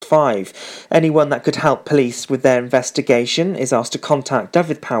5. Anyone that could help police with their investigation is asked to contact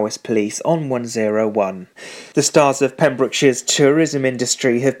Dyfed-Powys Police on 101. The stars of Pembrokeshire's tourism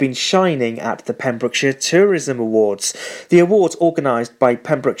industry have been shining at the Pembrokeshire Tourism Awards. The awards, organised by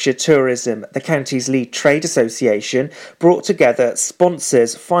Pembrokeshire Tourism, the county's lead trade association, brought together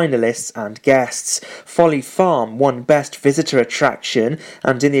sponsors, finalists and guests. Folly Farm won Best Visitor Attraction,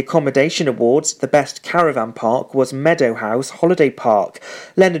 and in the Accommodation Awards, the Best Caravan Park was Meadow House Holiday Park.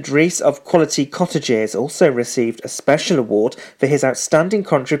 Leonard Rees of Quality Cottages also received a special award for his outstanding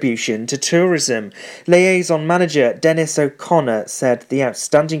contribution to tourism. Liaison Manager Dennis O'Connor said the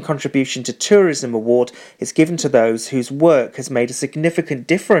Outstanding Contribution to Tourism Award is given to those whose work has made a significant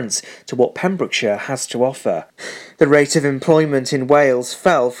difference to what Pembrokeshire has to offer. The rate of employment in Wales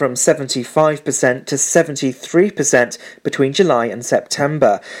fell from 75% to 73% between July and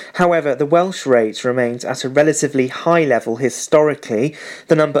September. However, the Welsh rate remains at a relatively high level historically.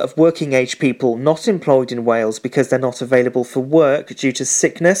 The number of working-age people not employed in Wales because they're not available for work due to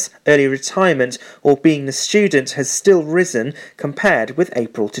sickness, early retirement or being a student has still risen compared with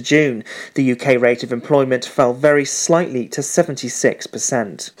April to June. The UK rate of employment fell very slightly to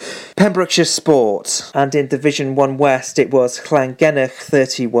 76%. Pembrokeshire Sport, and in Division 1 West it was Llangennech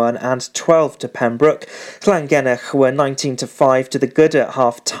 31 and 12 to Pembroke. Llangennech were 19-5 to the Good at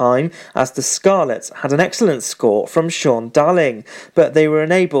half-time as the Scarlets had an excellent score from Sean Darling, but they were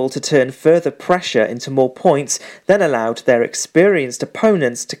unable to turn further pressure into more points, then allowed their experienced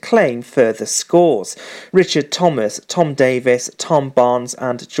opponents to claim further scores. Richard Thomas, Tom Davis, Tom Barnes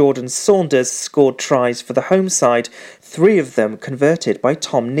and Jordan Saunders scored tries for the home side, 3 of them converted by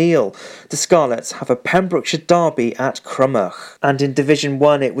Tom Neal. The Scarlets have a Pembrokeshire derby at Crummoch. And in Division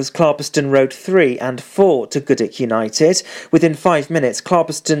 1 it was Clarbeston Road 3 and 4 to Goodwick United. Within 5 minutes,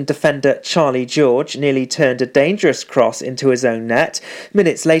 Clarbeston defender Charlie George nearly turned a dangerous cross into his own net.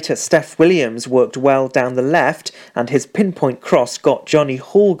 Minutes later, Steph Williams worked well down the left and his pinpoint cross got Johnny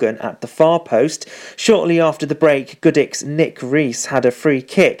Horgan at the far post. Shortly after the break, Goodwick's Nick Rees had a free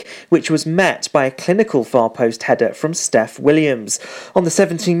kick, which was met by a clinical far post header from Steph Williams. On the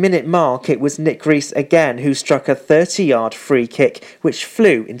 17-minute mark, it was Nick Rees again who struck a 30-yard free kick, which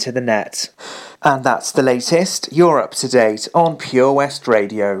flew into the net. And that's the latest. You're up to date on Pure West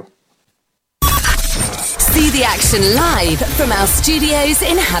Radio. See the action live from our studios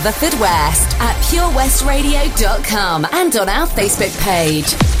in Haverfordwest at purewestradio.com and on our Facebook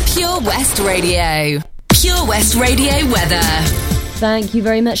page, Pure West Radio. Pure West Radio weather. Thank you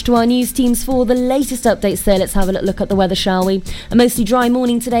very much to our news teams for the latest updates there. Let's have a look at the weather, shall we? A mostly dry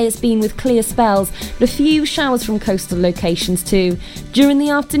morning today. It's been with clear spells, but a few showers from coastal locations too. During the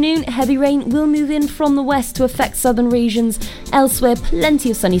afternoon, heavy rain will move in from the west to affect southern regions. Elsewhere,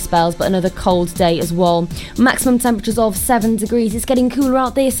 plenty of sunny spells, but another cold day as well. Maximum temperatures of 7 degrees. It's getting cooler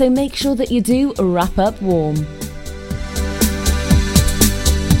out there, so make sure that you do wrap up warm.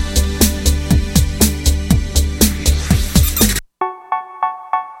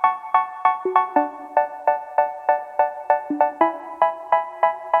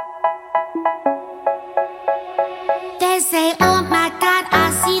 They say, oh my God, I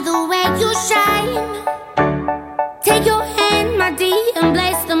see the way you shine. Take your hand, my dear, and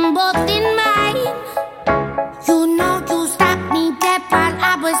place them both in mine. You know you stopped me dead while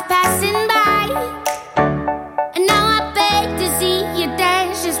I was passing by. And now I beg to see you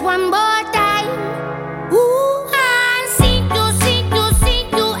dance just one more time. Ooh, I see you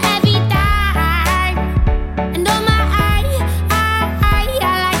every time. And oh my, I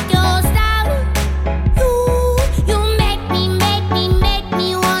like your style. You make me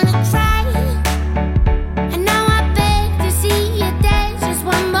wanna try. And now I beg to see you dance just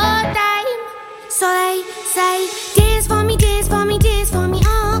one more time. So they say, dance for me,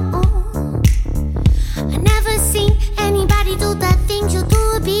 oh, oh.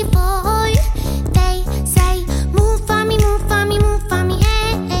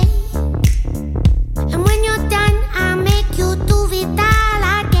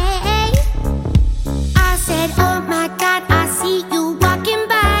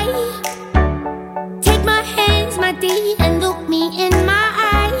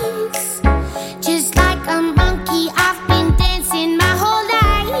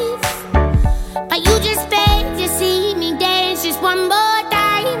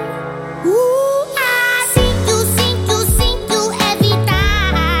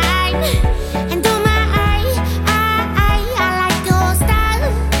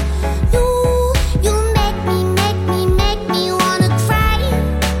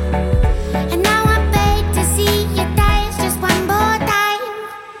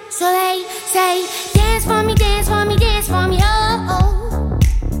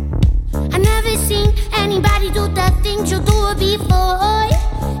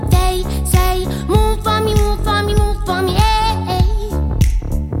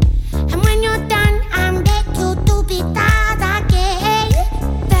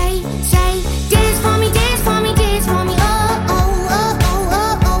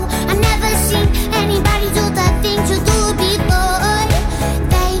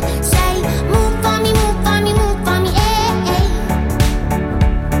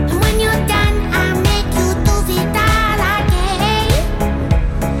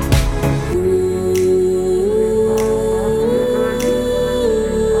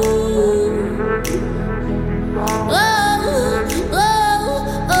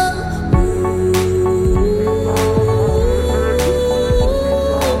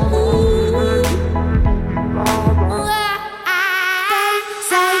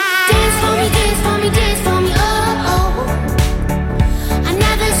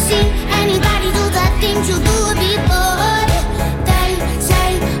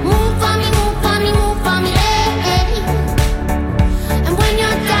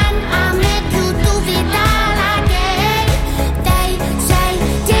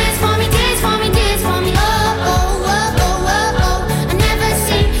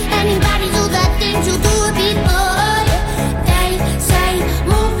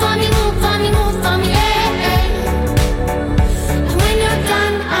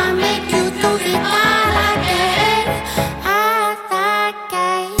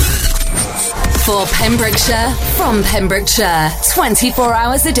 Pembrokeshire, from Pembrokeshire, 24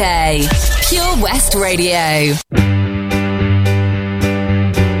 hours a day. Pure West Radio.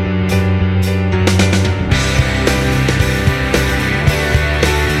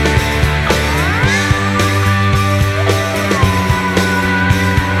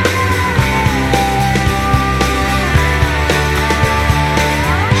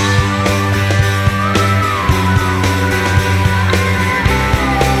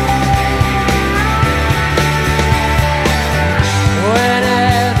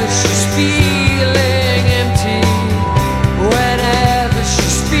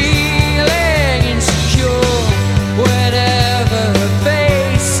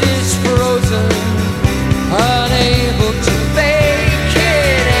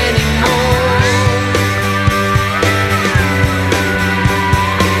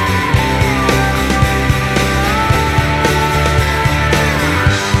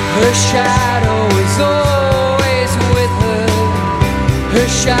 Her shadow is always with her. Her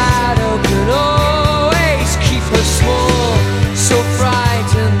shadow can always keep her small, so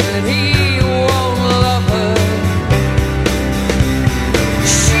frightened that he won't love her.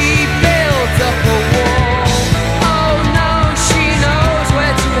 She built up a wall. Oh no, she knows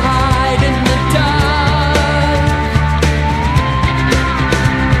where to hide in the dark.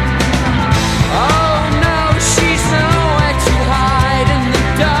 Oh no, she's nowhere to hide in the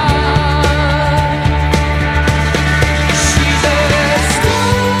dark.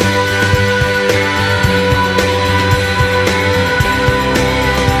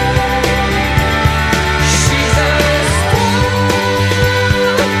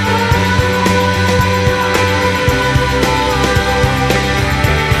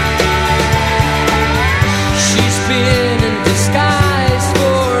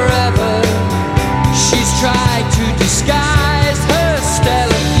 Disguise her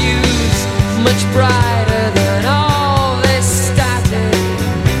stellar views, much brighter than all this static.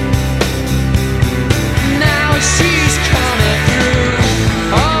 Now she's coming through.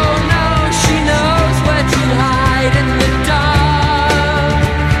 Oh no, she knows where to hide in the dark.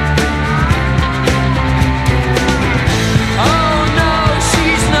 Oh no,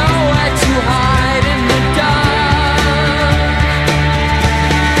 she's nowhere to hide in the dark.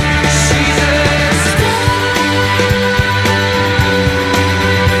 She's a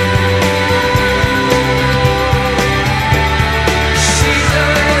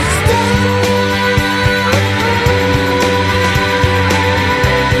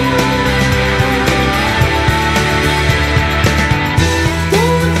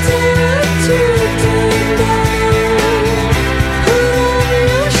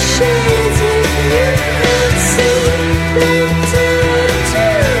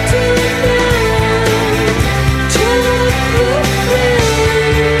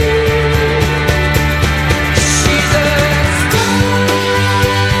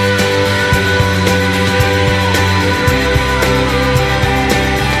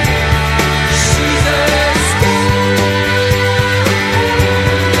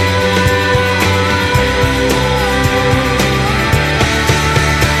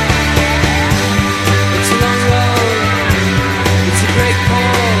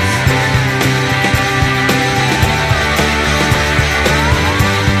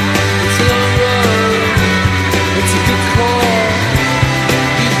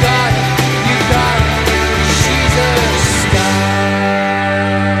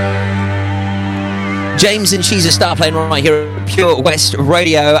James and She's a Star playing right here at Pure West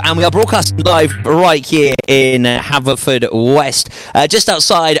Radio, and we are broadcasting live right here in Haverfordwest, just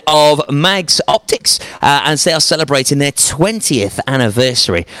outside of Mag's Optics, and they are celebrating their 20th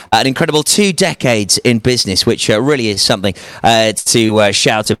anniversary. An incredible 2 decades in business, which really is something to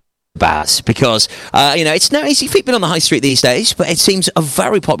shout about, because it's no easy feat being on the high street these days, but it seems a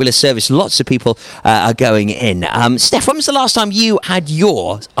very popular service. Lots of people are going in. Steph, when was the last time you had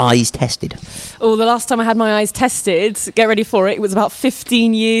your eyes tested? Oh, the last time I had my eyes tested, get ready for it, it was about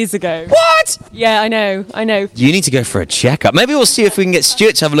 15 years ago. What? Yeah, I know. You need to go for a checkup. Maybe we'll see if we can get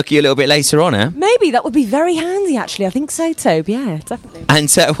Stuart to have a look at you a little bit later on, eh? Maybe, that would be very handy, actually. I think so, Tobe. Yeah, definitely. And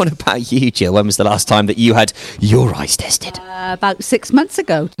what about you, Jill? When was the last time that you had your eyes tested? About 6 months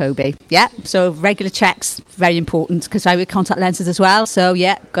ago, Toby. Yeah, so regular checks, very important, because I wear contact lenses as well. So,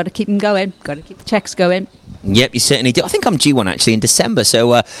 yeah, got to keep them going. Got to keep the checks going. Yep, you certainly do. I think I'm due one actually in December,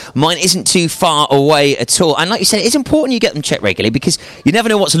 so mine isn't too far away at all. And like you said, it's important you get them checked regularly because you never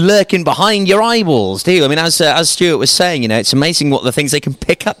know what's lurking behind your eyeballs, do you? I mean, as Stuart was saying, it's amazing what the things they can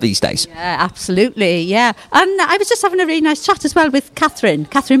pick up these days. Yeah, absolutely, yeah. And I was just having a really nice chat as well with Catherine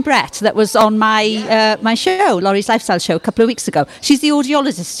Brett, that was on my my show, Laurie's Lifestyle Show, a couple of weeks ago. She's the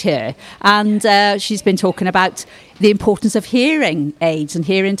audiologist here, and she's been talking about the importance of hearing aids and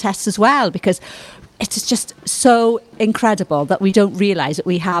hearing tests as well, because it's just so incredible that we don't realise that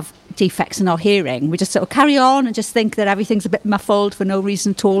we have defects in our hearing. We just sort of carry on and just think that everything's a bit muffled for no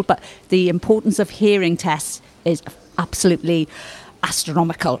reason at all. But the importance of hearing tests is absolutely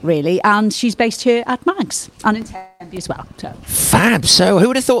astronomical, really. And she's based here at Mags and in Tenby as well. So. Fab. So who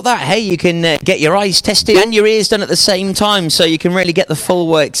would have thought that? Hey, you can get your eyes tested and your ears done at the same time, so you can really get the full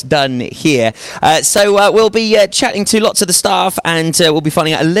works done here. So we'll be chatting to lots of the staff, and we'll be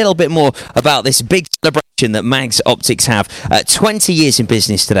finding out a little bit more about this big celebration that Mags Optics have. 20 years in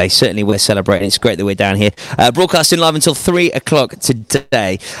business today. Certainly we're celebrating. It's great that we're down here broadcasting live until 3 o'clock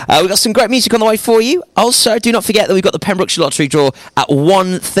today. We've got some great music on the way for you. Also, do not forget that we've got the Pembrokeshire Lottery draw at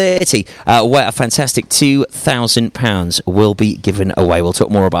 1:30, where a fantastic £2,000 will be given away. We'll talk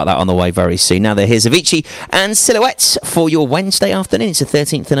more about that on the way very soon. Now, here's Avicii and Silhouettes for your Wednesday afternoon. It's the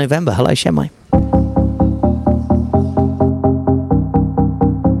 13th of November. Hello, Shenmai.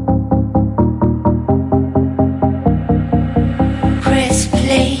 Press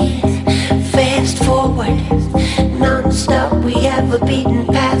play, fast forward, non-stop. We have a beaten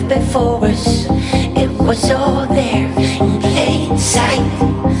path before us. It was all there in plain sight.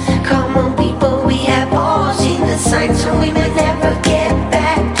 Come on, people, we have all seen the signs, so we may never get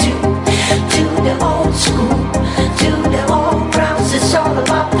back to the old school, to the old grounds. It's all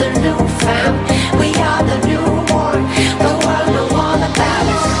about the new found. We are the new born. The world know all about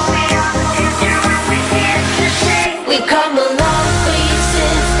us. We are the future, and we're here to stay. We come a long way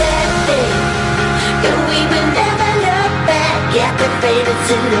since that day, and we will never look back at the faded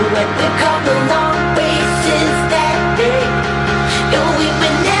silhouette. We come a long way since that day, and we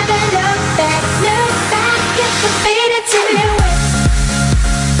will never look back at the faded silhouette.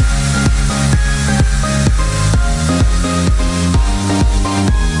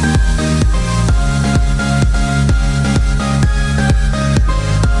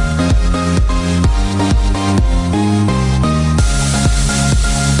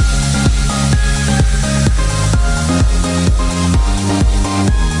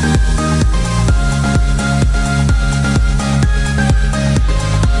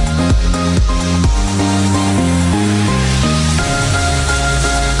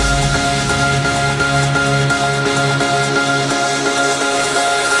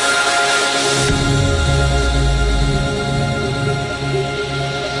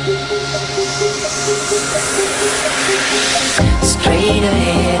 Straight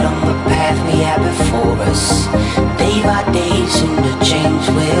ahead on the path we have before us. Day by day soon the change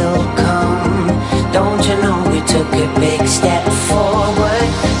will come. Don't you know we took a big step forward?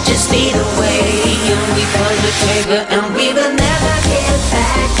 Just lead the way and we pull the trigger, and we will never get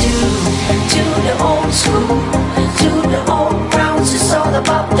back to the old school, to the old grounds. It's all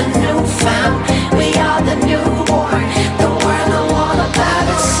about the new found. We are the newborn. The world know all about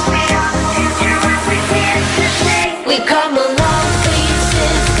us. We are the future, and we're here to stay. We come along.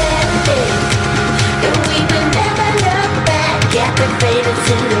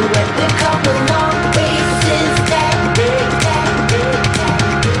 Silhouette, we come a long way since that day.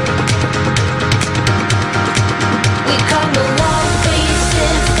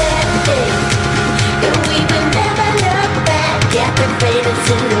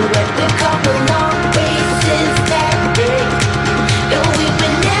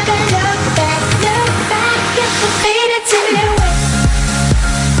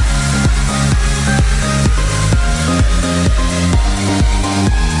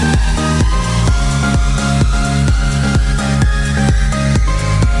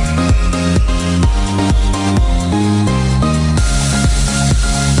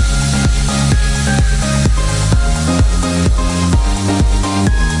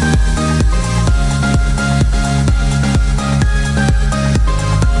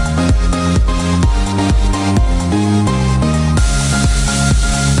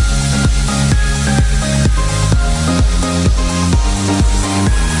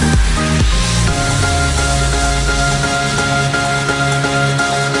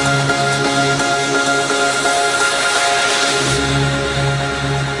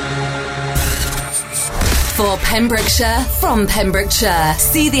 For Pembrokeshire, from Pembrokeshire.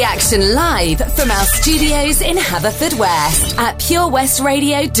 See the action live from our studios in Haverfordwest at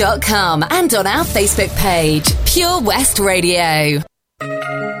purewestradio.com and on our Facebook page, Pure West Radio.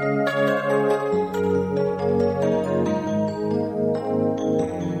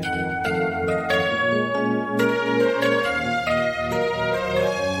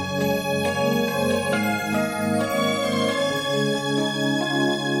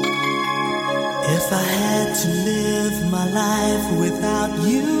 If I had to live my life without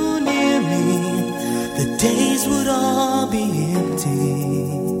you near me, the days would all be empty.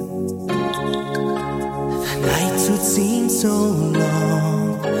 The nights would seem so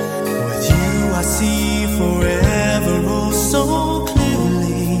long. With you I see forever oh so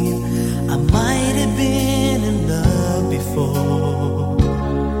clearly. I might have been in love before,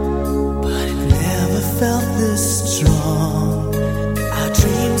 but it never felt this strong. Our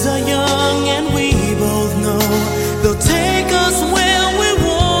dreams are young and we both know they'll take us where we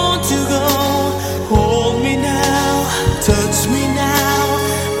want to go. Hold me now, touch me now.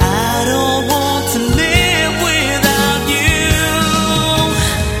 I don't want to live without you.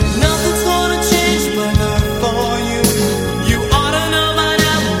 Nothing's gonna change my love for you. You ought to know by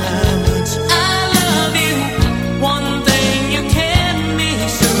now how much I love you. One thing you can be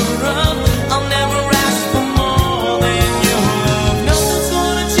sure of, I'll never ask for more than your love. Nothing's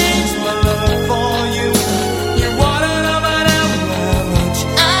gonna change my love for you. You ought to know by now how much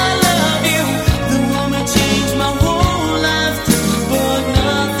I love you. The woman changed my whole life too, but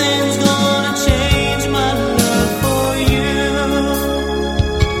nothing's gonna change my love for you.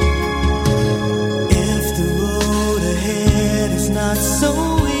 If the road ahead is not so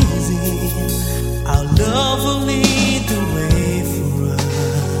easy, our love will lead the way for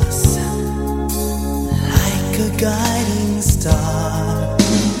us, like a guiding star.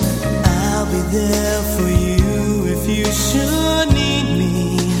 I'll be there for you if you should need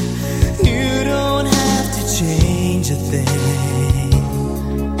me. You don't have to change a thing.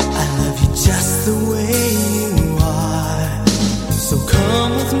 I love you just the way you are. So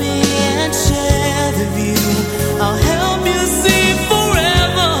come with me and share the view. I'll help you see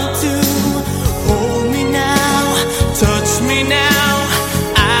forever too. Hold me now, touch me now.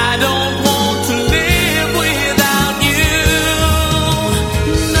 I don't want to live without you.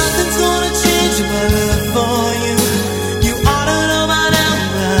 Nothing's gonna change my love for you. You ought to know by now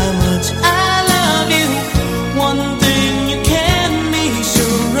how much I love you. One thing you can be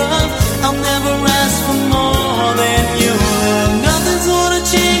sure of, I'll never ask for more than your love. Nothing's gonna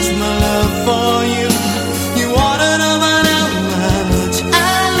change my love for you. You ought to know by now how much I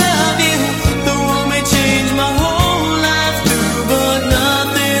love you. The world may change my whole life too, but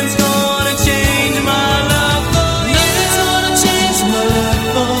nothing's gonna change my love for you. Nothing's gonna change my love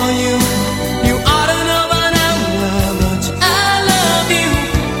for you. You ought to know by now how much I love you.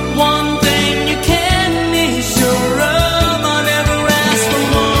 One thing you can be sure of, I'll never ask for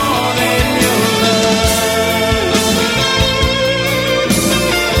more than your love.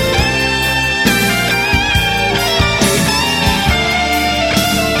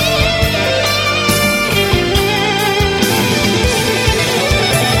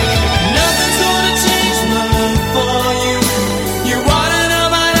 Nothing's gonna change my love for you. You ought to know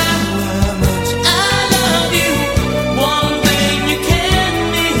by now how much I love you. One thing you can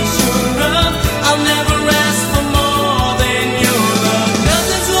be sure of, I'll never ask for more than your love.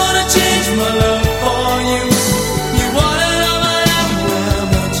 Nothing's gonna change my love for you. You ought to know by now how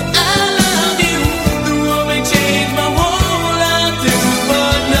much I love you. The world may change my whole life too,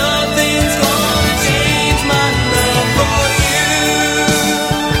 but nothing's gonna change my love for you.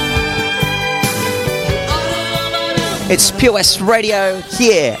 It's Pure West Radio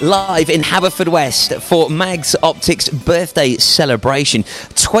here, live in Haverfordwest for Mags Optics birthday celebration.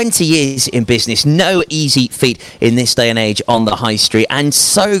 20 years in business, no easy feat in this day and age on the high street, and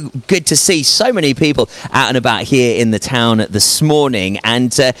so good to see so many people out and about here in the town this morning,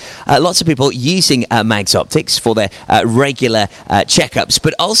 and lots of people using Mags Optics for their regular checkups.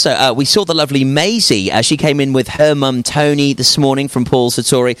 But also we saw the lovely Maisie. She came in with her mum Tony this morning from Paul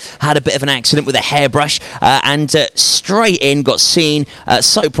Sartori, had a bit of an accident with a hairbrush, and straight in, got seen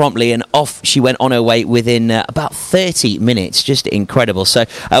so promptly, and off she went on her way within about 30 minutes. Just incredible. So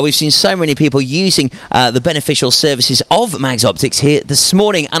we've seen so many people using the beneficial services of Mags Optics here this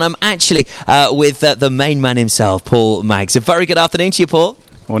morning, and I'm actually with the main man himself, Paul Maggs. A very good afternoon to you, Paul.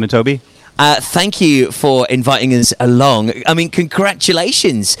 Morning, Toby. Thank you for inviting us along. I mean,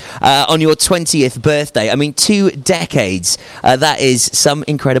 congratulations on your 20th birthday. I mean, 2 decades. That is some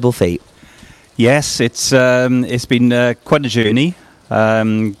incredible feat. Yes, it's been quite a journey.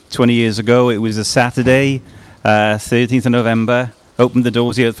 20 years ago. It was a Saturday, 13th of November. Opened the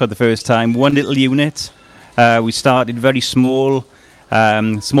doors here for the first time. One little unit. We started very small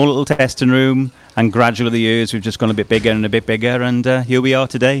little testing room, and gradually over the years we've just gone a bit bigger, and here we are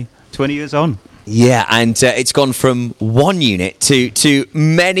today, 20 years on. Yeah, and it's gone from one unit to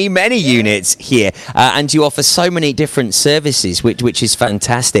many units here, and you offer so many different services, which is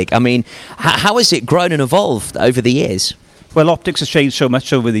fantastic. I mean, how has it grown and evolved over the years? Well, optics has changed so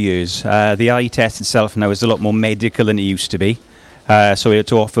much over the years. The eye test itself now is a lot more medical than it used to be. So we have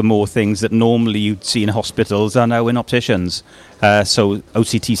to offer more things that normally you'd see in hospitals are now in opticians. So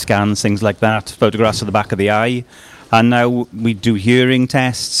OCT scans, things like that, photographs of the back of the eye. And now we do hearing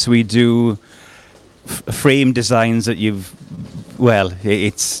tests, we do frame designs that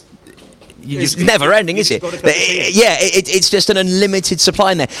it's never ending, is it? It's just an unlimited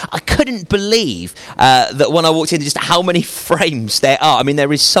supply in there. I couldn't believe that when I walked in, just how many frames there are. I mean,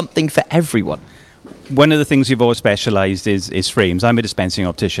 there is something for everyone. One of the things we've always specialised is frames. I'm a dispensing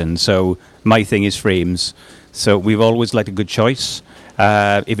optician, so my thing is frames. So we've always liked a good choice.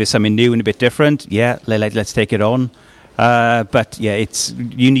 If it's something new and a bit different, let's take it on. But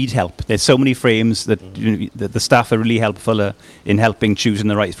you need help. There's so many frames that the staff are really helpful in helping choosing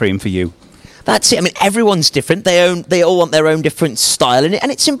the right frame for you. That's it. I mean, everyone's different. They all want their own different style, and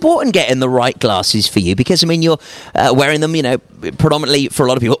it's important getting the right glasses for you because I mean you're wearing them, predominantly for a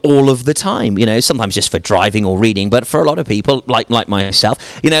lot of people all of the time. Sometimes just for driving or reading, but for a lot of people like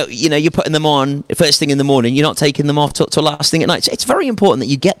myself, you're putting them on first thing in the morning. You're not taking them off till last thing at night. So it's very important that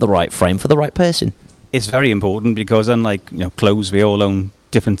you get the right frame for the right person. It's very important because unlike clothes, we all own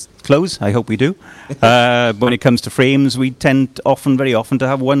different clothes. I hope we do. When it comes to frames, we tend very often to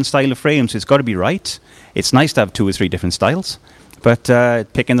have one style of frame, so it's got to be right. It's nice to have 2 or 3 different styles, but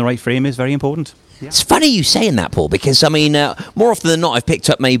picking the right frame is very important. Yeah. It's funny you saying that, Paul, because I mean, more often than not, I've picked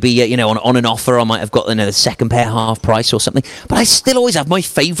up maybe on an offer. I might have got the second pair half price or something, but I still always have my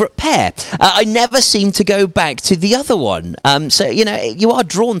favourite pair. I never seem to go back to the other one. So you are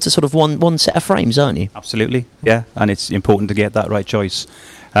drawn to sort of one set of frames, aren't you? Absolutely, yeah, and it's important to get that right choice.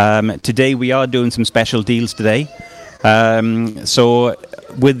 Today we are doing some special deals today. So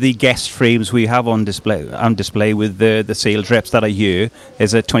with the guest frames we have on display with the sales reps that are here,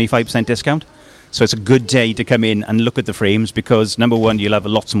 there's a 25% discount. So it's a good day to come in and look at the frames because, number one, you'll have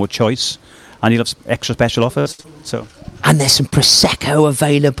lots more choice and you'll have extra special offers. And there's some Prosecco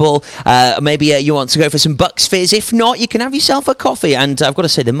available. Maybe you want to go for some Bucks Fizz. If not, you can have yourself a coffee. And I've got to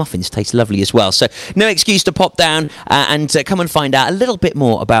say, the muffins taste lovely as well. So no excuse to pop down and come and find out a little bit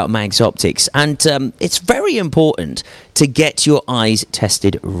more about Mags Optics. And it's very important to get your eyes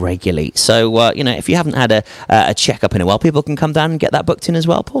tested regularly. So, if you haven't had a checkup in a while, people can come down and get that booked in as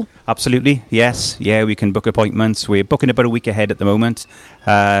well, Paul? Absolutely, yes. Yeah, we can book appointments. We're booking about a week ahead at the moment.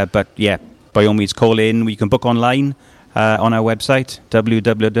 But, yeah, by all means, call in. We can book online on our website,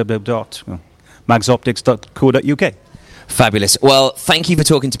 www.magsoptics.co.uk. Fabulous. Well, thank you for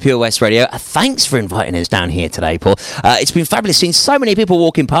talking to Pure West Radio. Thanks for inviting us down here today, Paul. It's been fabulous seeing so many people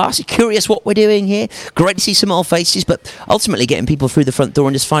walking past. Curious what we're doing here. Great to see some old faces, but ultimately getting people through the front door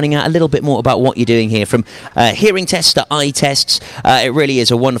and just finding out a little bit more about what you're doing here, from hearing tests to eye tests. It really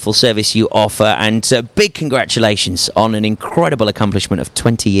is a wonderful service you offer, and big congratulations on an incredible accomplishment of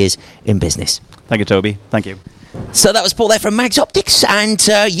 20 years in business. Thank you, Toby. Thank you. So that was Paul there from Mags Optics, and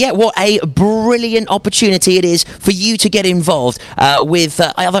what a brilliant opportunity it is for you to get involved with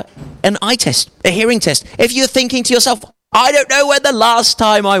either an eye test, a hearing test. If you're thinking to yourself, I don't know when the last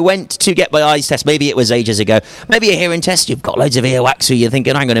time I went to get my eyes test, maybe it was ages ago, maybe a hearing test, you've got loads of earwax, so you're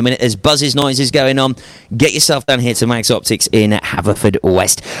thinking, hang on a minute, there's buzzes, noises going on, get yourself down here to Mags Optics in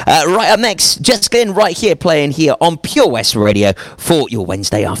Haverfordwest. Right up next, Jess Glynn right here playing here on Pure West Radio for your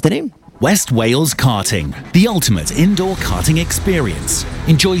Wednesday afternoon. West Wales Karting, the ultimate indoor karting experience.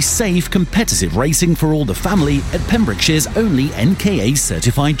 Enjoy safe, competitive racing for all the family at Pembrokeshire's only NKA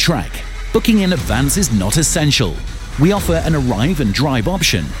certified track. Booking in advance is not essential. We offer an arrive and drive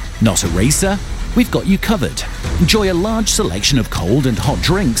option. Not a racer? We've got you covered. Enjoy a large selection of cold and hot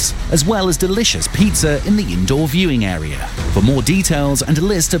drinks, as well as delicious pizza in the indoor viewing area. For more details and a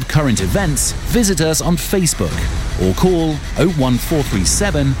list of current events, visit us on Facebook or call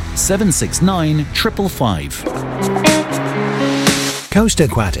 01437 769 555. Coast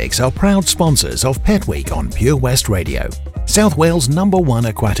Aquatics are proud sponsors of Pet Week on Pure West Radio. South Wales' #1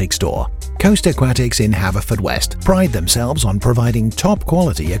 aquatic store. Coast Aquatics in Haverfordwest pride themselves on providing top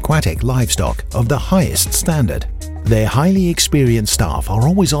quality aquatic livestock of the highest standard. Their highly experienced staff are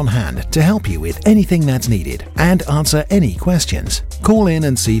always on hand to help you with anything that's needed and answer any questions. Call in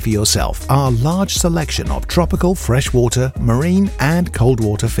and see for yourself our large selection of tropical freshwater, marine and cold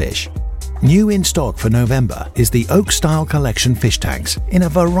water fish. New in stock for November is the Oak Style Collection fish tanks in a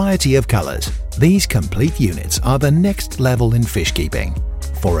variety of colours. These complete units are the next level in fish keeping.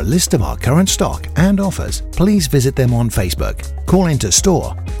 For a list of our current stock and offers, please visit them on Facebook, call into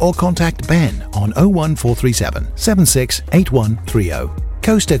store or contact Ben on 01437 768130.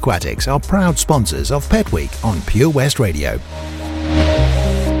 Coast Aquatics are proud sponsors of Pet Week on Pure West Radio.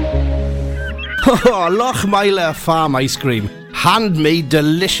 Oh, Lochmeyler Farm Ice Cream. Handmade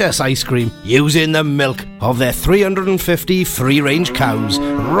delicious ice cream using the milk of their 350 free-range cows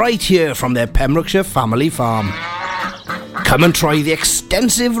right here from their Pembrokeshire family farm. Come and try the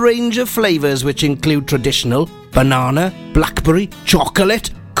extensive range of flavours which include traditional, banana, blackberry,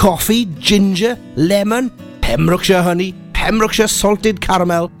 chocolate, coffee, ginger, lemon, Pembrokeshire honey, Pembrokeshire salted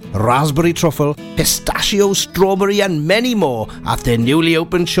caramel, raspberry truffle, pistachio, strawberry and many more at their newly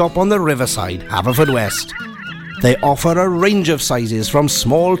opened shop on the riverside, Haverfordwest. They offer a range of sizes from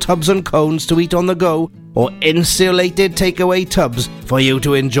small tubs and cones to eat on the go or insulated takeaway tubs for you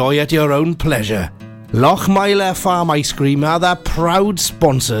to enjoy at your own pleasure. Lochmeyler Farm Ice Cream are the proud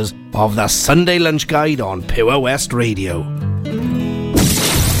sponsors of the Sunday Lunch Guide on Pure West Radio.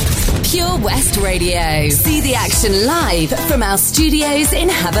 Pure West Radio. See the action live from our studios in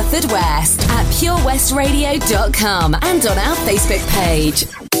Haverfordwest at purewestradio.com and on our Facebook page.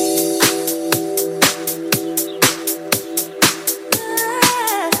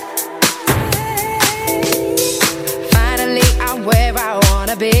 Finally, I'm where I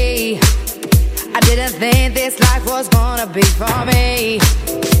wanna be. I didn't think this life was gonna be for me.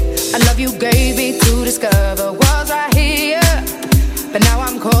 A love you gave me to discover was right here, but now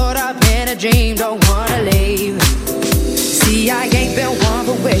I'm caught up in a dream, don't wanna leave. See, I ain't been one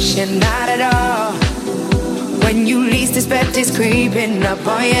for wishing, not at all. When you least expect it's creeping up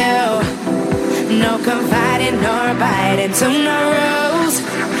on you. No confiding nor biting to no rules.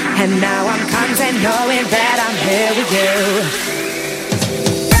 And now I'm content knowing that I'm here with you.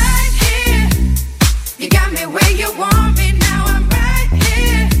 You got me where you want me, now I'm right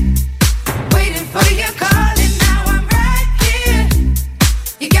here. Waiting for your calling, now I'm right here.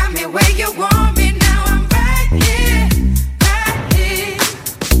 You got me where you want me, now I'm right here, right here.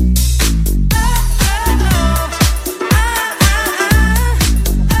 Oh, oh, oh, ah, ah,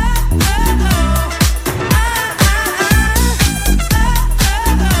 ah, oh, oh,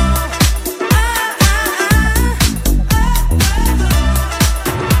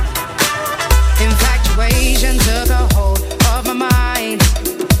 Infatuation took a hold of my mind.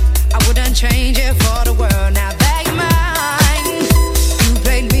 I wouldn't change it for the world, now that you're mine. You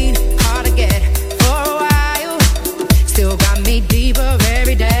played me hard to get for a while. Still got me deeper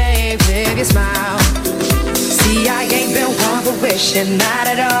every day with your smile. See, I ain't been one for wishing, not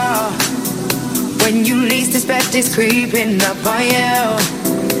at all. When you least expect it's creeping up on you.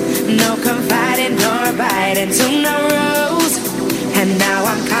 No confiding nor biting to no rules. And now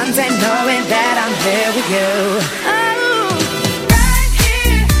I'm content knowing that I'm here with you. Oh, right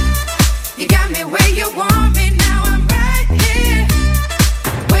here. You got me where you want me, now I'm right here.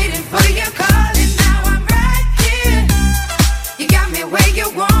 Waiting for your calling, now I'm right here. You got me where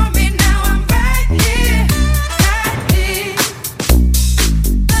you want me, now I'm right here, right here.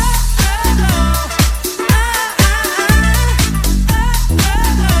 Oh, oh, oh, ah, ah, ah, oh, oh,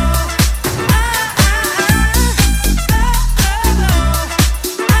 oh, ah, ah,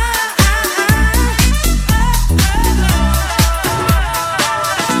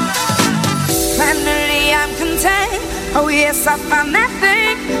 Finally I'm content. Oh yes, I found that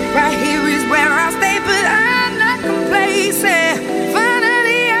thing. Right here is where I'll stay, but I'm not complacent.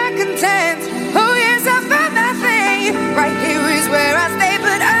 Finally I'm content. Oh yes, I found that thing. Right here is where I stay,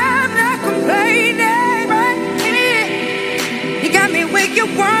 but I'm not complaining. Right here, you got me where you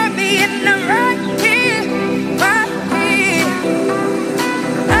want me, and I'm right here, right here.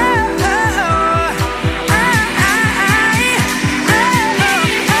 Oh, oh, oh.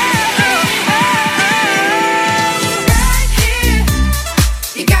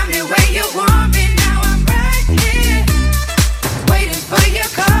 You got me where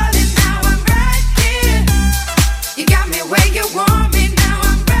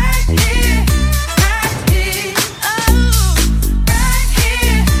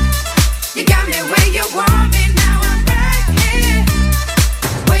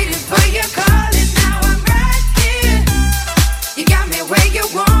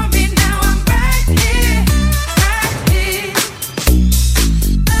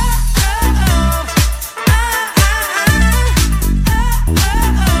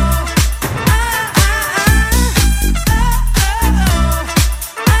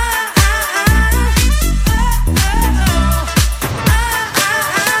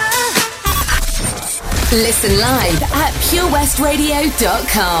Listen live at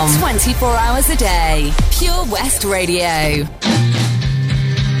purewestradio.com. 24 hours a day. Pure West Radio.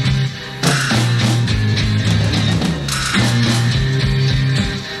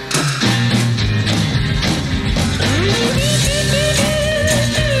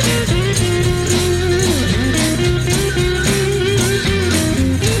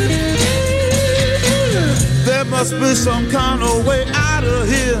 There must be some kind of way out of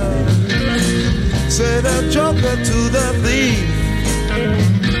here, said a joker to the thief.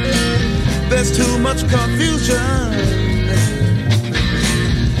 There's too much confusion,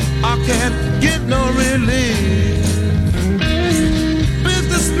 I can't get no relief.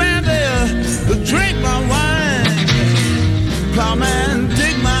 Businessman there, drink my wine. Plowman,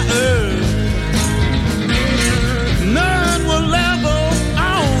 dig my earth. None will ever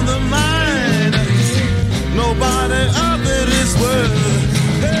own the mine. Nobody of it is worth.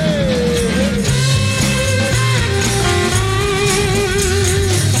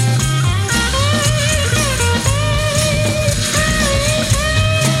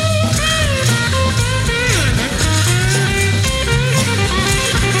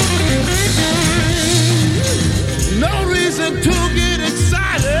 No reason to get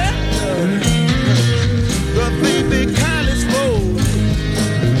excited. The baby kind is full.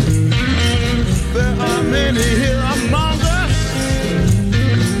 There are many here among us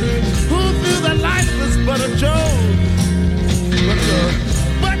who feel that life is but a joke.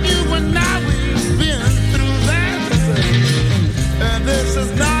 But you and I, we've been through that, and this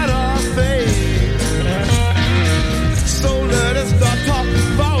is not our fate. So let us start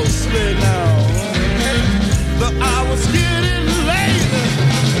talking falsely now. The hour's getting late.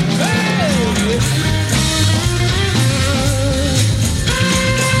 Hey!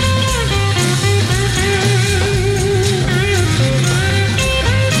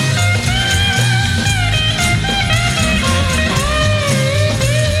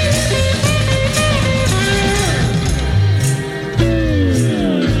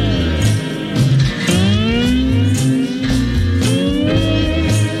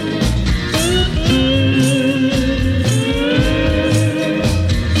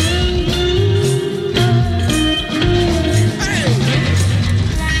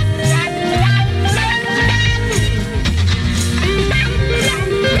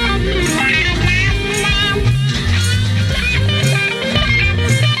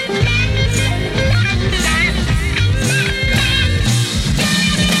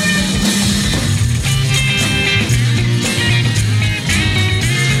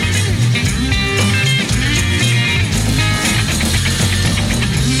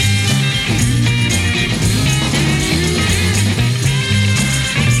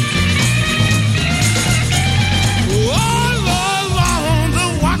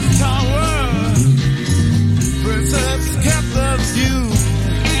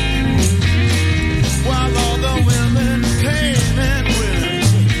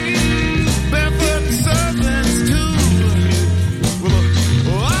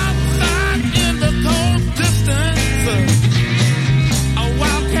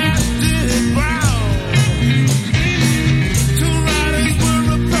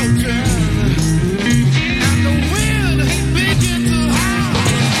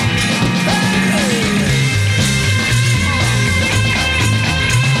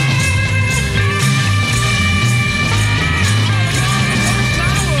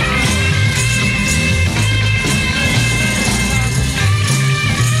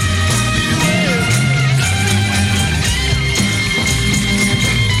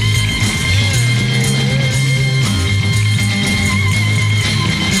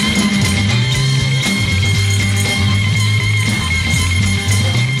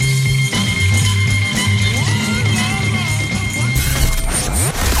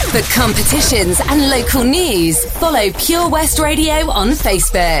 For competitions and local news, follow Pure West Radio on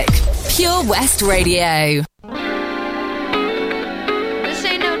Facebook. Pure West Radio. This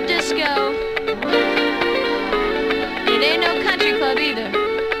ain't no disco. It ain't no country club either.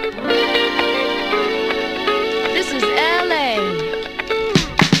 This is LA.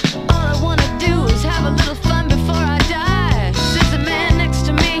 All I wanna do is have a little fun before I die. Sits a man next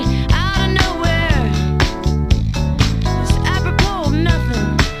to me out of nowhere. It's apropos of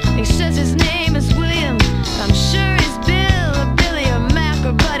nothing. He says his name is William. I'm sure he's Bill or Billy or Mac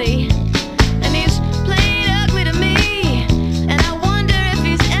or Buddy. And he's played ugly to me. And I wonder if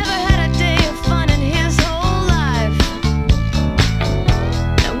he's ever had a day of fun in his whole life.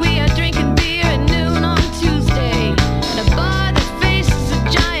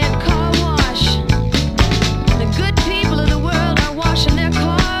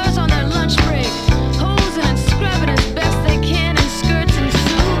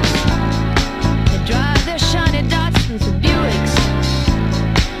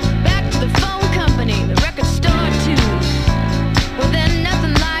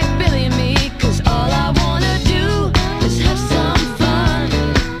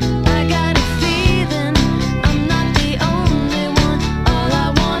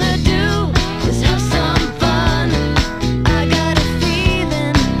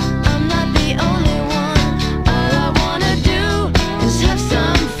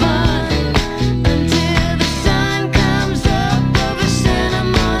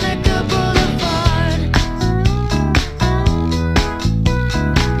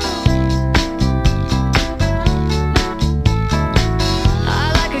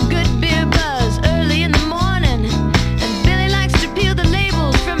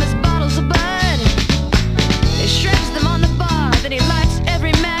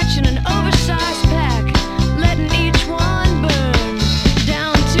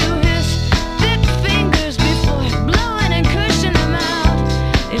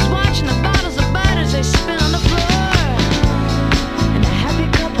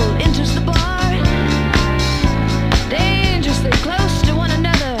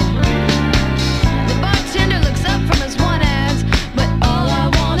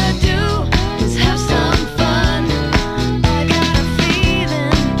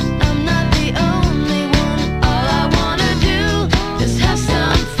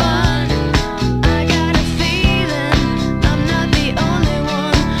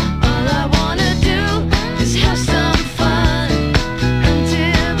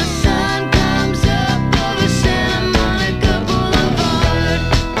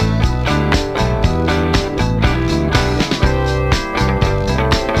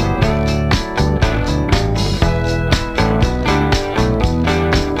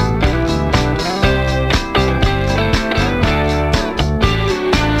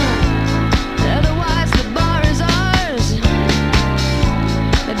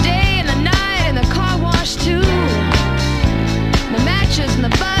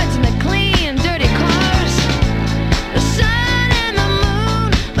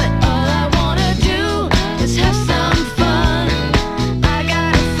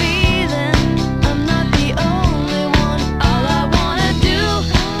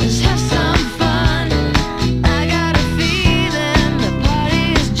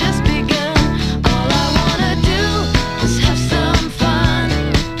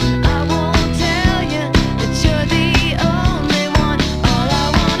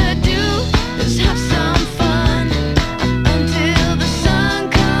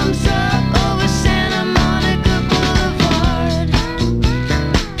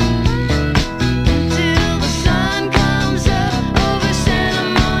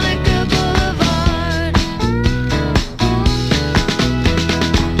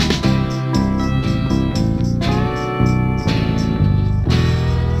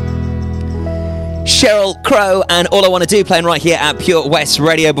 Sheryl Crow and All I Want to Do playing right here at Pure West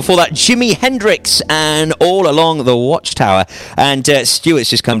Radio. Before that, Jimi Hendrix and All Along the Watchtower. And Stuart's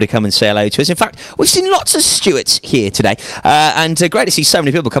just come and say hello to us. In fact, we've seen lots of Stuarts here today. And great to see so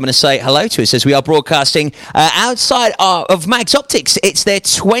many people coming to say hello to us as we are broadcasting outside of Mag's Optics. It's their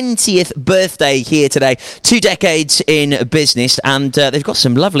 20th birthday here today. 2 decades in business. And they've got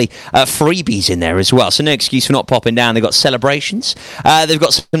some lovely freebies in there as well. So no excuse for not popping down. They've got celebrations. They've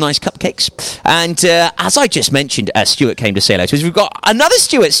got some nice cupcakes. And as I just mentioned, Stuart came to say hello to us. We've got another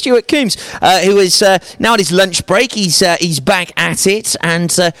Stuart Coombs, who is now at his lunch break. He's back at it.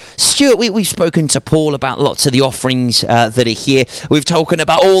 And Stuart, we've spoken to Paul about lots of the offerings that are here. We've talked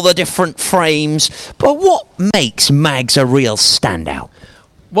about all the different frames. But what makes Mags a real standout?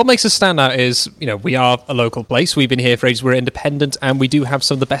 What makes us stand out is, we are a local place. We've been here for ages. We're independent, and we do have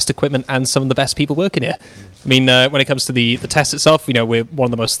some of the best equipment and some of the best people working here. I mean, when it comes to the test itself, we're one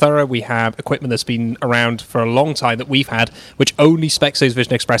of the most thorough. We have equipment that's been around for a long time that we've had, which only Specsavers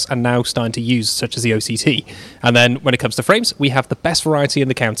Vision Express are now starting to use, such as the OCT. And then when it comes to frames, we have the best variety in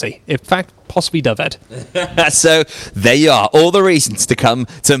the county. In fact, possibly Dovehead. So there you are. All the reasons to come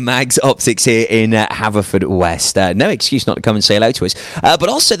to Mag's Optics here in Haverfordwest. No excuse not to come and say hello to us. But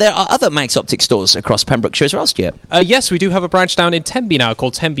also there are other Mag's Optics stores across Pembrokeshire as well, Stuart. Yes, we do have a branch down in Tenby now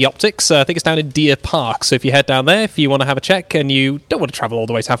called Tenby Optics. I think it's down in Deer Park. So if you head down there, if you want to have a check and you don't want to travel all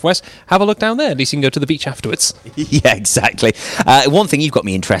the way to Haverfordwest, have a look down there. At least you can go to the beach afterwards. Yeah, exactly. One thing you've got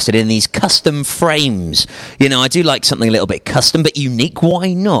me interested in, these custom frames. I do like something a little bit custom but unique.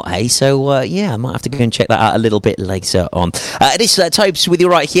 Why not, eh? So, I might have to go and check that out a little bit later on. It is Tobes with you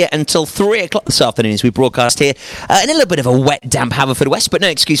right here until 3 o'clock this afternoon as we broadcast here in a little bit of a wet, damp Haverfordwest, but no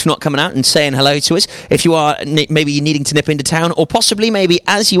excuse for not coming out and saying hello to us. If you are maybe needing to nip into town, or possibly maybe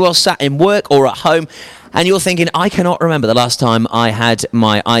as you are sat in work or at home, and you're thinking, I cannot remember the last time I had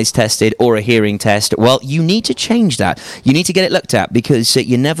my eyes tested or a hearing test. Well, you need to change that. You need to get it looked at, because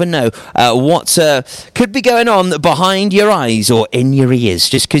you never know what could be going on behind your eyes or in your ears.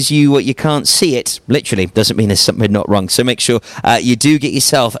 Just because you can't see it, literally, doesn't mean there's something not wrong. So make sure you do get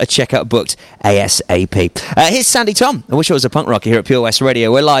yourself a checkout booked ASAP. Here's Sandy Tom. I wish I was a punk rocker here at Pure West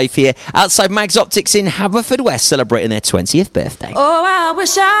Radio. We're live here outside Mag's Optics in Haverfordwest, celebrating their 20th birthday. Oh, I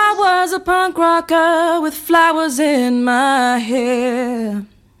wish I was a punk rocker with flowers in my hair.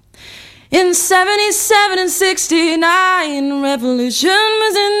 In 77 and 69, revolution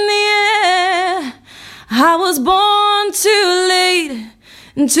was in the air. I was born too late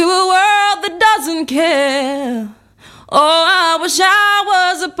into a world that doesn't care. Oh, I wish I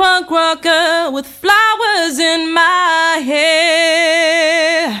was a punk rocker with flowers in my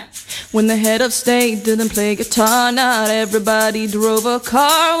hair. When the head of state didn't play guitar, not everybody drove a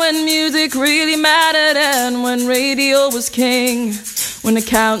car. When music really mattered and when radio was king. When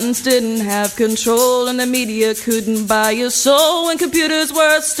accountants didn't have control and the media couldn't buy your soul. When computers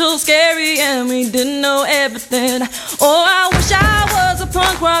were still scary and we didn't know everything. Oh, I wish I was a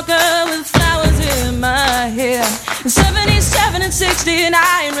punk rocker with flowers in my hair. In 77 and 69,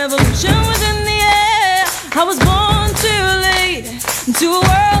 revolution was in the air. I was born too late into a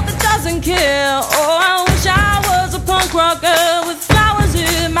world that doesn't care. Oh, I wish I was a punk rocker with flowers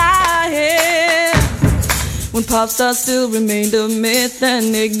in my hair. When pop stars still remained a myth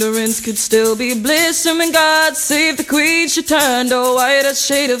and ignorance could still be bliss. And when God save the queen, she turned a whiter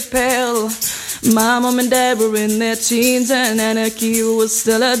shade of pale. My mom and dad were in their teens and anarchy was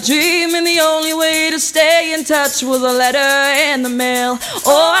still a dream. And the only way to stay in touch was a letter in the mail.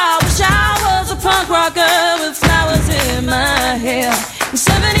 Oh, I wish I was a punk rocker with flowers in my hair. In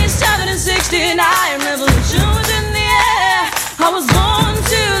 77 and 69, revolution was in the air. I was born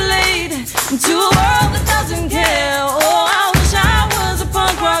too late into a world that doesn't care. Oh, I wish I was a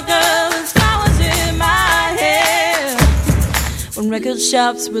punk rocker with flowers in my hair. When record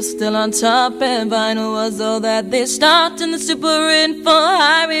shops were still on top and vinyl was all that they stopped, and the super info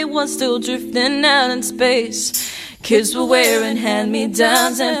highway was still drifting out in space. Kids were wearing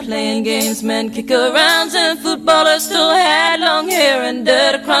hand-me-downs and playing games, men kick-arounds, and footballers still had long hair and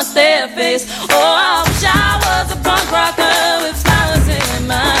dirt across their face. Oh, I wish I was a punk rocker with flowers in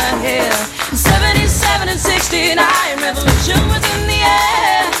my hair. In 77 and 69, revolution was in the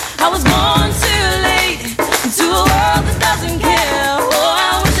air. I was born too late into a world that doesn't care. Oh,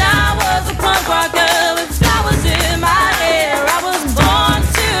 I wish I was a punk rocker with flowers in my hair. I was born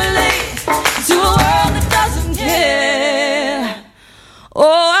too late into a world that doesn't care. Oh,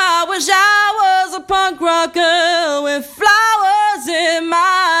 I wish I was a punk rocker with flowers in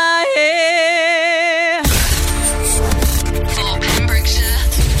my hair. For Pembrokeshire,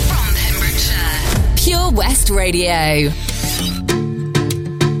 from Pembrokeshire, Pure West Radio.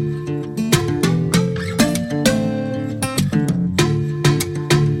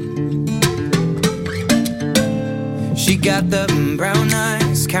 She got the brown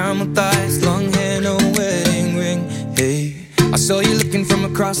eyes, caramel thighs, long hair, no wedding ring. Hey, I saw you looking from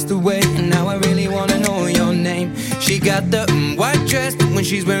across the way, and now I really wanna know your name. She got the white dress, but when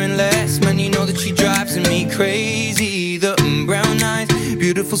she's wearing less, man, you know that she drives me crazy. The brown eyes,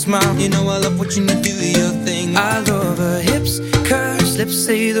 beautiful smile, you know I love watching you do your thing. I love her hips, curves, lips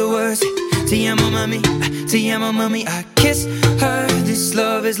say the words. Te amo mami, I kiss her. This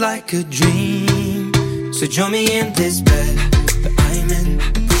love is like a dream. So join me in this bed that I'm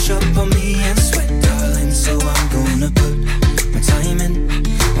in. Push up on me and sweat, darling. So I'm gonna put my time in.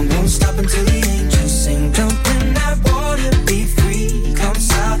 I won't stop until the angels sing. Jump in that water, be free. Come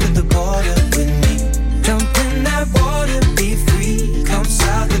south of the border with me. Jump in that water, be free. Come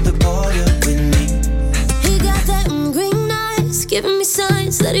south of the border with me. He got that green eyes, giving me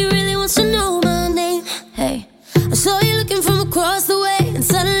signs that he really wants to know my name. Hey, I saw you looking from across the way, and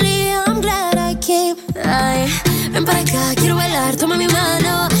suddenly I'm glad I came. Ay, ven para acá, quiero bailar, toma mi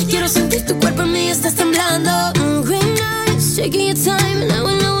mano. Quiero sentir tu cuerpo en mí, estás temblando. Green eyes, taking your time, and I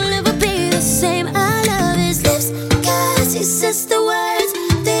will know we'll never be the same. I love his lips, cause he says the words.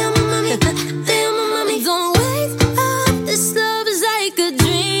 Te amo mami, don't wake up, this love is like a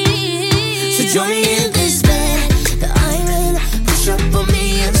dream. So join me in this bed that I'm in. Push up on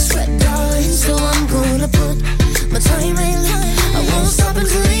me and sweat, darling. So I'm gonna put my time in. I won't stop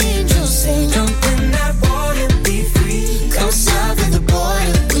until the angels sing. Jump in that water, be free. Come south of the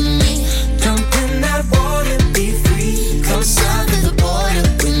border with me. Jump in that water, be free. Come south of the border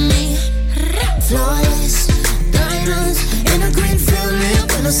with me. Flawless diamonds in a green field near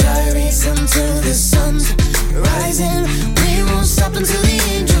Buenos Aires until the sun's rising. We won't stop until the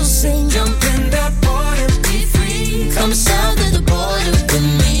angels sing. Jump in that water, be free. Come south of the border with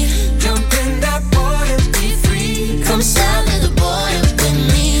me. Jump in that water, be free. Come south of the border with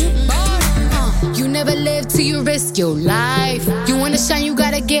me. You never live till you risk your life. You wanna shine, you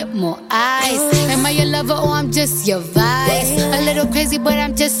gotta get more eyes. Am I your lover or I'm just your vice? A little crazy, but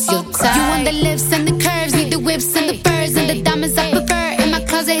I'm just your type. You want the lips and the curves, need the whips and the furs and the diamonds I prefer. In my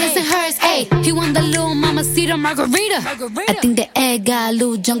closet, his and hers. Ayy, he want the little mamacita margarita. I think the egg got a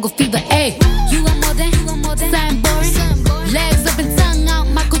little jungle fever. Ayy, you want more than something boring. Legs up and tongue out,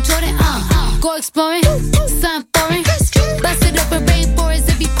 Michael Jordan. Go exploring, something foreign. Bust it up in rainforest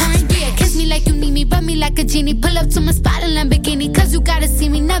if you pouring. Yeah, kiss me like you need me, rub me like a genie. Pull up to my spot in Lamborghini, cause you gotta see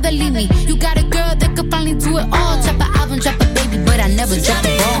me, never leave me. You got a girl that could finally do it all. Drop an album, drop a baby, but I never drop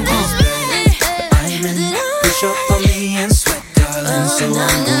the ball. I'm in. Push up on me and sweat, darling. So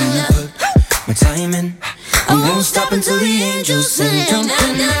I'm gonna put my time in. I won't stop until the angels sing. Jump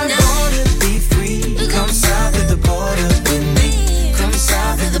in that water, be free. Come south of the border with me. Come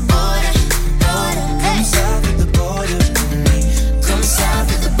south of the border, border. Come south of the border with me. Come south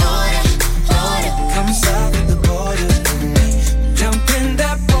of the border, border. Come south of the border with me. Jump in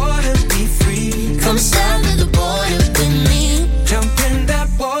that water, be free. Come south of the border with me. Jump in that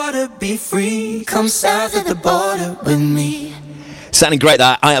water, be free. Come south of the border with me. Sounding great,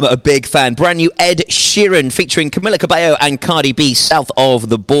 that. I am a big fan. Brand new Ed Sheeran featuring Camila Cabello and Cardi B, South of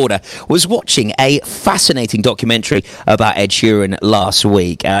the Border. Was watching a fascinating documentary about Ed Sheeran last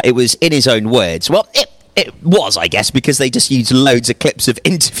week. It was in his own words. Well, it was, I guess, because they just used loads of clips of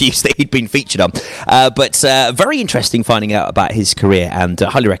interviews that he'd been featured on. But very interesting finding out about his career, and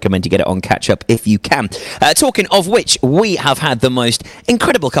highly recommend you get it on Catch Up if you can. Talking of which, we have had the most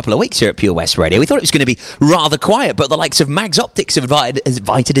incredible couple of weeks here at Pure West Radio. We thought it was going to be rather quiet, but the likes of Mags Optics have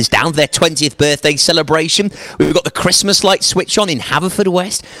invited us down to their 20th birthday celebration. We've got the Christmas light switch on in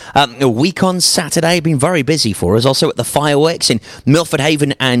Haverfordwest. A week on Saturday, been very busy for us. Also at the fireworks in Milford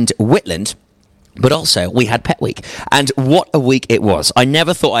Haven and Whitland. But also, we had Pet Week, and what a week it was. I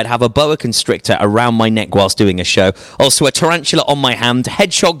never thought I'd have a boa constrictor around my neck whilst doing a show, also a tarantula on my hand,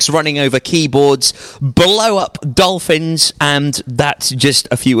 hedgehogs running over keyboards, blow-up dolphins, and that's just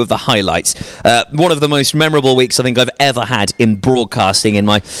a few of the highlights. One of the most memorable weeks I think I've ever had in broadcasting in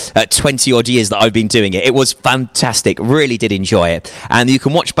my 20-odd years that I've been doing it. It was fantastic, really did enjoy it. And you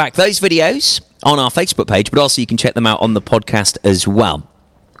can watch back those videos on our Facebook page, but also you can check them out on the podcast as well.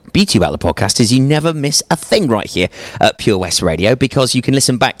 Beauty about the podcast is you never miss a thing right here at Pure West Radio, because you can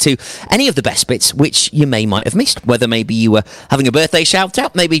listen back to any of the best bits which you might have missed, whether maybe you were having a birthday shout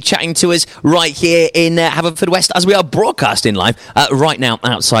out, maybe chatting to us right here in Haverfordwest as we are broadcasting live right now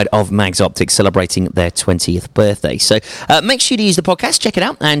outside of Mags Optics, celebrating their 20th birthday. So make sure to use the podcast, check it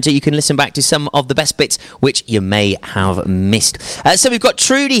out, and you can listen back to some of the best bits which you may have missed. So we've got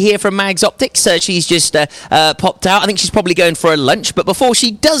Trudy here from Mags Optics. She's just popped out. I think she's probably going for a lunch, but before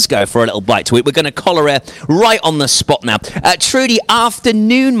she does go for a little bite to eat, we're going to collar her right on the spot now. Trudy,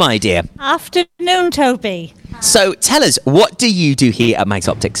 afternoon, my dear. Afternoon, Toby. So tell us, what do you do here at Mags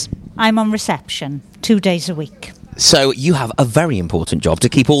Optics? I'm on reception 2 days a week. So you have a very important job to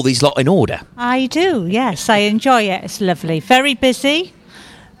keep all these lot in order. I do, yes. I enjoy it. It's lovely. Very busy,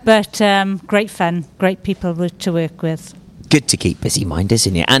 but great fun. Great people to work with. Good to keep busy mind,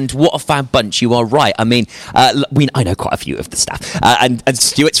 isn't it? And what a fab bunch, you are right. I mean, I know quite a few of the staff. And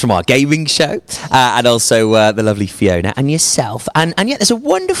Stuart's from our gaming show. And also the lovely Fiona and yourself. And yet there's a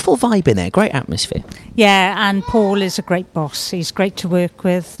wonderful vibe in there. Great atmosphere. Yeah, and Paul is a great boss. He's great to work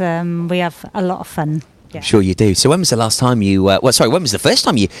with. We have a lot of fun. Yeah. I'm sure you do. So when was the last time you... when was the first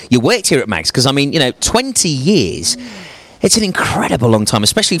time you worked here at Mags? Because, I mean, 20 years... It's an incredible long time,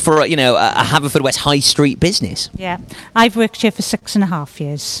 especially for, a Haverfordwest High Street business. Yeah. I've worked here for 6.5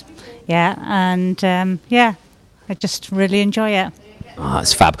 years. Yeah. And, I just really enjoy it. Oh,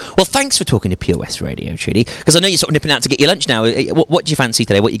 that's fab. Well, thanks for talking to Pure West Radio, Trudy, because I know you're sort of nipping out to get your lunch now. What do you fancy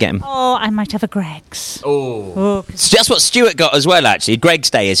today? What are you getting? Oh, I might have a Greg's. Oh. That's what Stuart got as well, actually. Greg's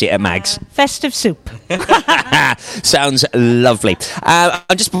Day, is it, at Mags? Festive soup. Sounds lovely. And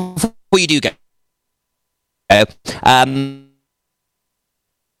just before you do go,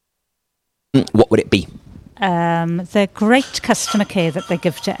 what would it be? The great customer care that they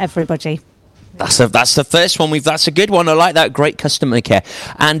give to everybody. That's the first one. That's a good one. I like that. Great customer care.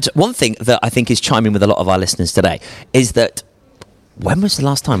 And one thing that I think is chiming with a lot of our listeners today is that when was the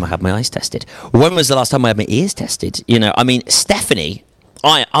last time I had my eyes tested? When was the last time I had my ears tested? Stephanie,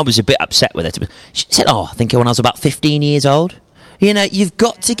 I was a bit upset with her. She said, I think when I was about 15 years old. You've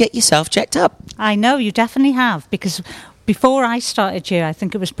got to get yourself checked up. I know, you definitely have, because before I started here, I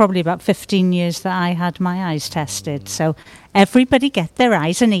think it was probably about 15 years that I had my eyes tested. So everybody get their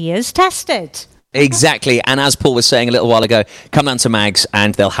eyes and ears tested. Exactly, and as Paul was saying a little while ago, come down to Mags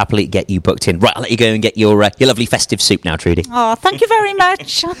and they'll happily get you booked in. Right, I'll let you go and get your lovely festive soup now, Trudy. Oh, thank you very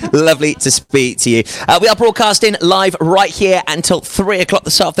much. Lovely to speak to you. We are broadcasting live right here until 3 o'clock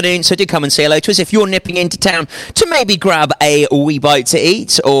this afternoon, so do come and say hello to us. If you're nipping into town to maybe grab a wee bite to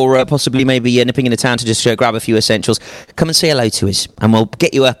eat, or possibly maybe nipping into town to just grab a few essentials, come and say hello to us, and we'll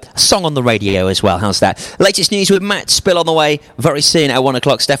get you a song on the radio as well. How's that? Latest news with Matt Spill on the way very soon at 1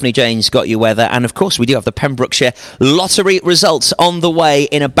 o'clock. Stephanie Jane's got you weather, and of course we do have the Pembrokeshire lottery results on the way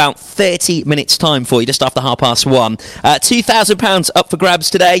in about 30 minutes time for you, just after 1:30. £2,000 up for grabs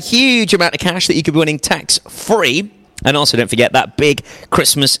today. Huge amount of cash that you could be winning tax free. And also don't forget that big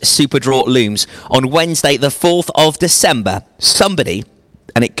Christmas super draw looms on Wednesday the 4th of December. Somebody,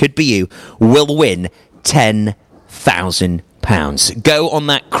 and it could be you, will win £10,000. Go on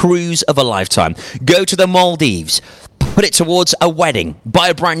that cruise of a lifetime. Go to the Maldives. Put it towards a wedding, buy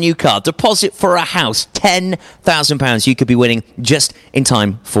a brand new car, deposit for a house, £10,000 you could be winning just in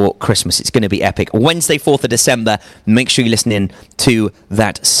time for Christmas. It's going to be epic. Wednesday, 4th of December, make sure you listen in to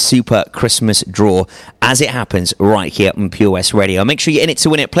that super Christmas draw as it happens right here on Pure West Radio. Make sure you're in it to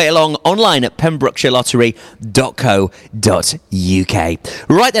win it. Play along online at pembrokeshirelottery.co.uk.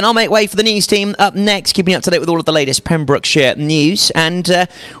 Right then, I'll make way for the news team up next, keeping you up to date with all of the latest Pembrokeshire news, and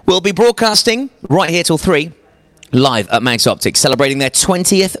we'll be broadcasting right here till 3. Live at Mags Optics, celebrating their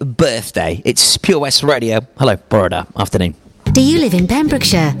 20th birthday. It's Pure West Radio. Hello, Borada. Afternoon. Do you live in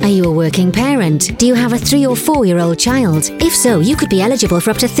Pembrokeshire? Are you a working parent? Do you have a 3 or 4 year old child? If so, you could be eligible for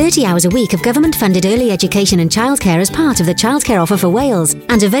up to 30 hours a week of government-funded early education and childcare as part of the childcare offer for Wales,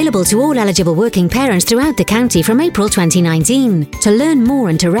 and available to all eligible working parents throughout the county from April 2019. To learn more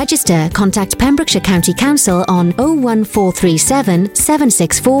and to register, contact Pembrokeshire County Council on 01437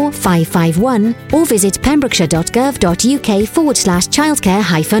 764 551 or visit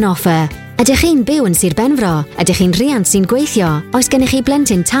pembrokeshire.gov.uk/childcare-offer. Ydych chi'n byw yn Sir Benfro? Ydych chi'n rhiant sy'n gweithio? Oes gennych chi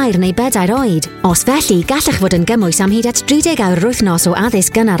blentyn tair neu 4 oed? Os felly, gallech fod yn gymwys am hyd at 30 awr yr wythnos o addysg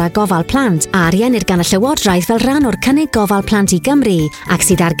gynnar a gofal plant, a ariennir gan y Llywodraeth fel rhan o'r cynnig gofal plant i Gymru, ac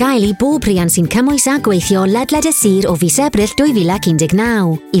sydd ar gael i bob rhiant sy'n cymwys a gweithio ledled y sir o fis Ebrill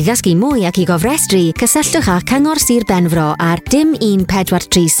 2019. I ddysgu mwy ac i gofrestru, cysylltwch â Cyngor Sir Benfro ar dim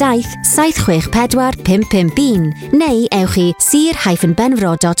 1437 764 551 neu ewch i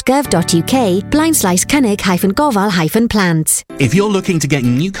sir-benfro.gov.uk/cynnig-gofal-plant. If you're looking to get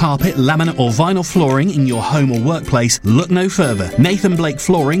new carpet, laminate or vinyl flooring in your home or workplace, look no further. Nathan Blake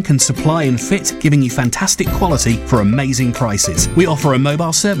Flooring can supply and fit, giving you fantastic quality for amazing prices. We offer a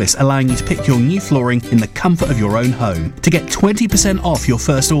mobile service allowing you to pick your new flooring in the comfort of your own home. To get 20% off your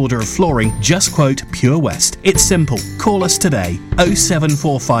first order of flooring, just quote Pure West. It's simple. Call us today,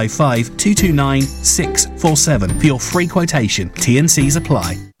 07455 229 647 for your free quotation. T&Cs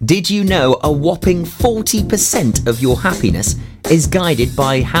apply. Did you know a whopping 40% of your happiness is guided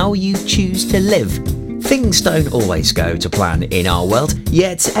by how you choose to live? Things don't always go to plan in our world,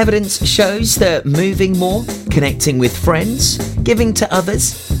 yet evidence shows that moving more, connecting with friends, giving to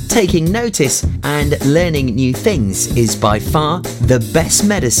others, taking notice, and learning new things is by far the best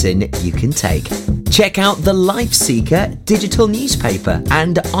medicine you can take. Check out the Life Seeker digital newspaper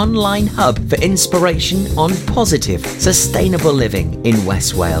and online hub for inspiration on positive, sustainable living in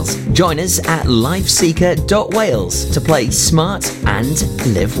West Wales. Join us at lifeseeker.wales to play smart and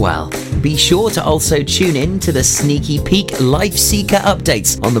live well. Be sure to also tune in to the Sneaky Peek Life Seeker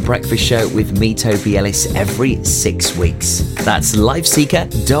updates on The Breakfast Show with me, Toby Ellis, every 6 weeks. That's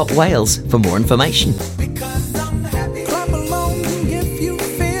lifeseeker.wales for more information.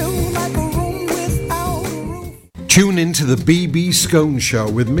 Tune into the BB Scone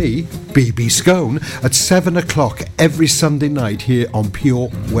Show with me, BB Scone, at 7 o'clock every Sunday night here on Pure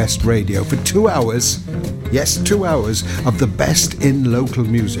West Radio for 2 hours. Yes, 2 hours of the best in local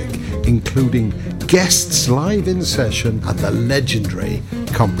music, including guests live in session and the legendary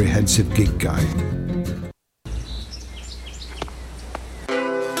Comprehensive Gig Guide.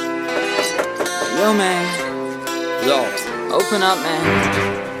 Yo, man. Yo. Open up, man.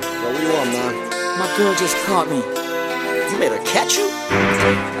 Yo, what you want, man? My girl just caught me. You made her catch you?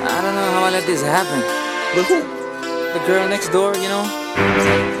 I don't know how I let this happen. With who? The girl next door, you know?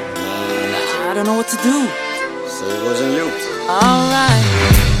 I don't know what to do. So it wasn't you. Alright.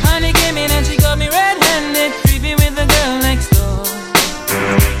 Honey came in and she got me red-handed, creepy with the girl next door.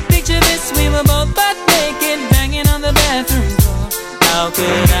 Picture this, we were both butt naked, banging on the bathroom door. How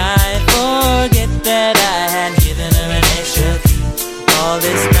could I forget that I had given her an extra key? All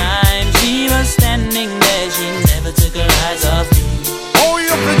this time she was standing there, she never took her eyes off me. Oh, you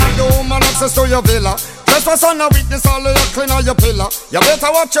think the woman access to your villa? Just for son of witness, all of your clean on your pillar. You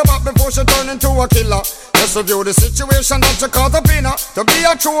better watch your back before she turn into a killer. Just review the situation that you caught up in her. To be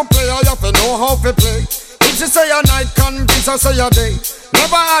a true player, you have to know how to play. If she say a night, convince her say a day.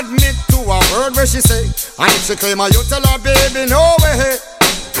 Never admit to a word where she say. And if she claim her, you tell her, baby, no way.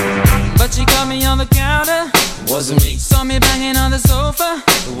 But she caught me on the counter. Wasn't me. Saw me banging on the sofa.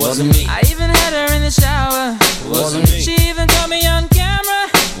 It wasn't me. I even had her in the shower. It wasn't me. She even caught me on camera.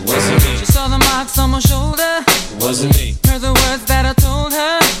 It wasn't me. She saw the marks on my shoulder. It wasn't me. Heard the words that I told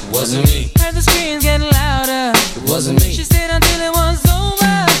her. It wasn't me. Heard the screams getting louder. It wasn't me. She stayed until it was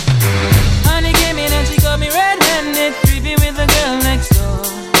over. Honey came in and she got me red-handed, creepy with the girl next door.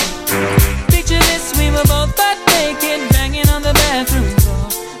 Picture this, we were both butt naked, banging on the bathroom door.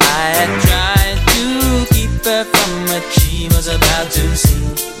 I had tried to keep her from what she was about to see.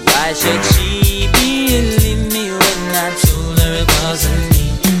 Why should she believe me when I told her it wasn't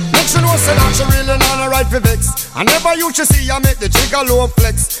me? Next you know say that she really not a right for vex. I never used to see I make the jigger low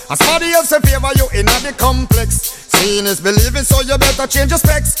flex. As somebody else in favor you in the complex. Seeing is believing, so you better change your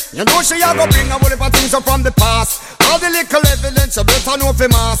specs. You know she a go bring a whole heap of things up from the past. All the little evidence you better know for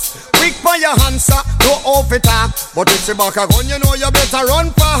mass. Quick for your answer, no off it talk. But if she back a gun, you know you better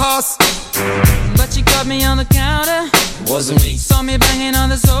run fast. But she caught me on the counter. It wasn't me. Saw me banging on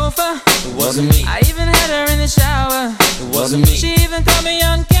the sofa. It wasn't me. I even had her in the shower. It wasn't me. She even caught me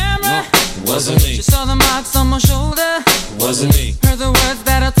on camera. It wasn't me. She saw the marks on my shoulder. It wasn't me. Heard the words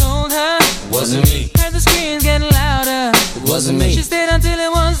that I told her. It wasn't me. Heard the screams getting louder. It wasn't me. She stayed until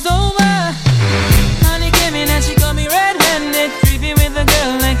it was over. Honey came in and she got me red-handed, creepy with the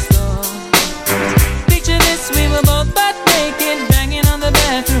girl next door. Picture this, we were both butt naked, banging on the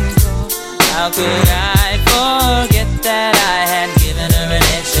bathroom door. How could I forget that I had given her an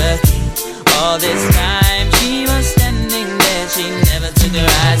extra key? All this time she was standing there, she never took her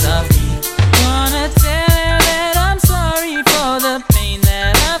eyes off me. Wanna tell her that I'm sorry for the pain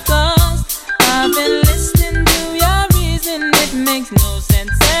that I've caused. I've been listening to your reason, it makes no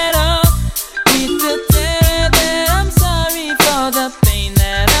sense at all. Need to tell her that I'm sorry for the pain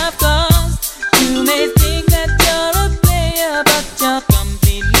that I've caused. You may think that you're a player, but you're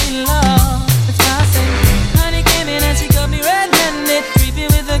completely lost. That's why I say, honey came in and she got me red-handed, creepy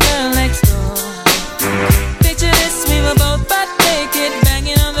with the girl next door. Picture this, we were both butt naked,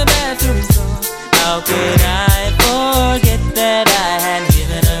 banging on the bathroom door. How could I forget that I had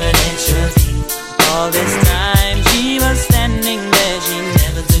given her an extra key? All this time she was standing there, she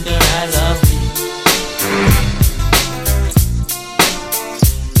never took her eyes off me.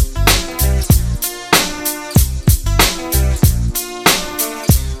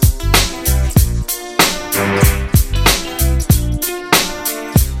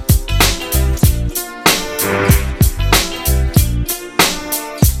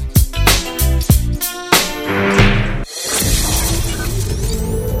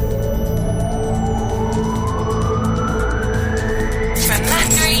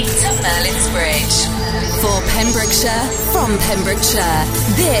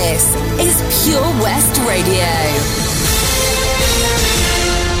 Pembrokeshire. This is Pure West Radio.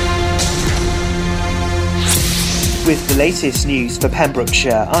 With the latest news for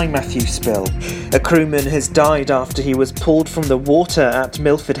Pembrokeshire, I'm Matthew Spill. A crewman has died after he was pulled from the water at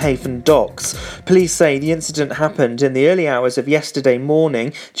Milford Haven Docks. Police say the incident happened in the early hours of yesterday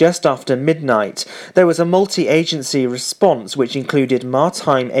morning, just after midnight. There was a multi-agency response which included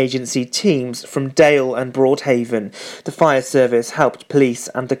maritime agency teams from Dale and Broadhaven. The fire service helped police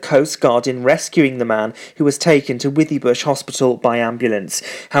and the Coast Guard in rescuing the man, who was taken to Withybush Hospital by ambulance.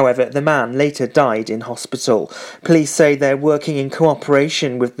 However, the man later died in hospital. Police say they're working in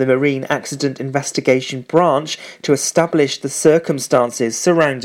cooperation with the Marine Accident Investigation Branch to establish the circumstances surrounding